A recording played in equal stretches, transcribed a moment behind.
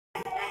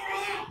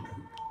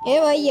ए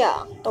भैया,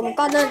 तुम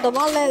कदर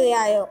दवा ले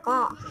आए हो का?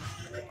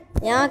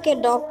 यहाँ के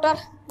डॉक्टर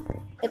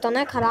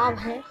इतने खराब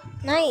हैं।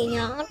 नहीं,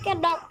 यहाँ के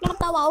डॉक्टर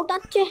तो बहुत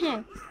अच्छे हैं।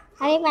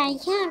 अरे भाई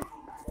साहब,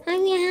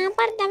 हम यहाँ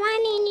पर दवा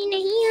लेने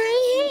नहीं आए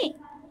हैं।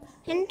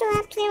 हम तो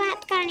आपसे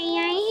बात करने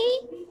आए हैं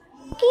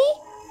कि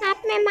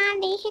आप में मार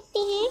दे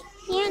सकती हैं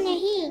या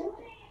नहीं।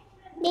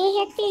 दे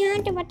सकती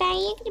हैं तो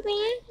बताइए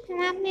कृपया,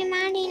 हम आप में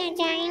मार देना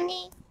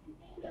चाहेंगे।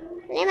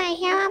 अरे भाई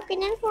साहब, आप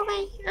किधर खो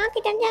गए? आप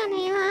किधर जा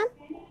रहे हो?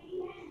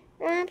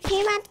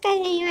 आपसे बात कर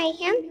रहे हैं भाई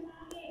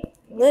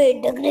साहब। वे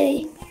डगरे,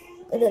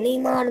 नहीं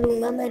मार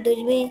दूंगा मैं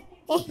तुझमें।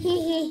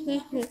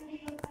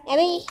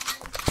 अबे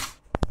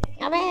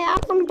अबे यार,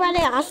 तुम पहले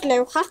हंस ले,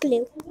 हंस ले।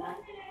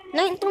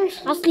 नहीं, तुम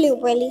हंस ले,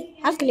 पहले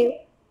हंस ले।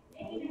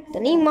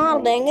 इतनी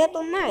मार देंगे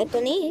तुम्हें,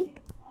 इतनी।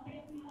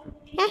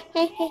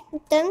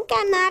 तुम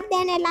क्या मार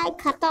देने लायक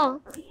खाता?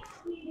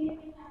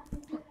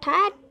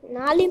 ठहर,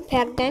 नाली में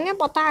फेंक देंगे,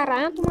 बता रहे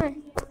हैं तुम्हें।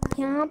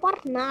 यहाँ पर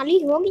नाली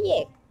होगी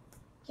एक।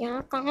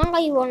 यहाँ कहाँ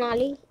गई वो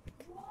नाली?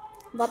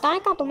 बताएं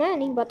का तुम्हें?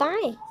 नहीं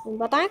बताएं?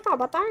 बताएं का?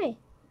 बताएं,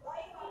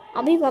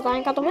 अभी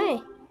बताएं का तुम्हें?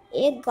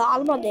 एक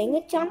गाल में देंगे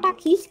चांटा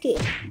खींच के,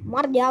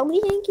 मर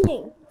जाओगी नहीं कि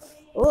नहीं।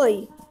 ओए,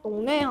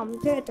 तुमने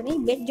हमसे इतनी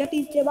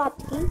बेइज्जती से बात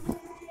की,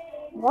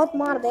 बहुत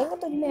मार देंगे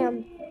तुझमें हम।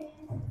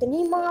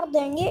 इतनी मार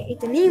देंगे,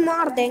 इतनी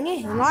मार देंगे,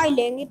 हिंगाई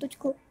लेंगे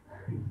तुझको।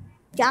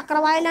 क्या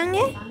करवाए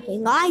लेंगे?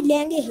 हिंगाई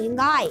लेंगे,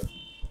 हिंगाई।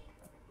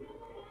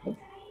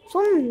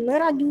 सुन,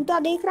 मेरा जूता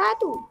देख रहा है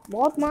तू?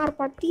 बहुत मार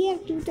पड़ती है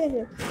जूते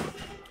से।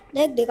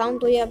 देख दिखाऊं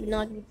तो ये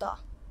बिना जूता।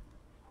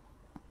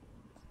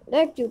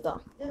 देख जूता,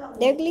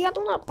 देख लिया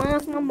तूने?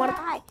 5 नंबर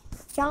का है।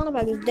 4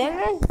 रुपए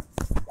देंगे,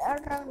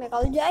 ट्रक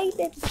निकल जाएगी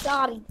तेरी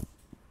सारी।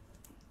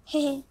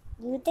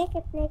 जूते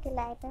कितने के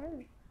लाए थे?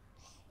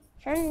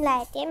 हम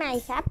लाए थे भाई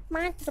साहब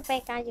 5 रुपए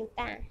का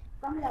जूता।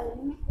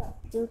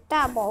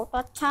 जूता बहुत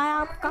अच्छा है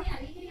आपका।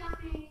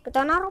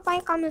 कितना रुपए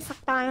का मिल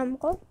सकता है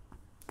हमको?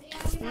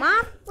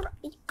 मात्र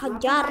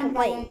 1000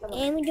 रुपए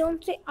अमेजोन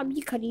से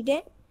अभी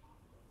खरीदे।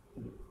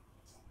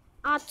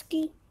 आज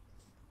की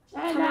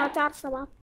समाचार समाप्त।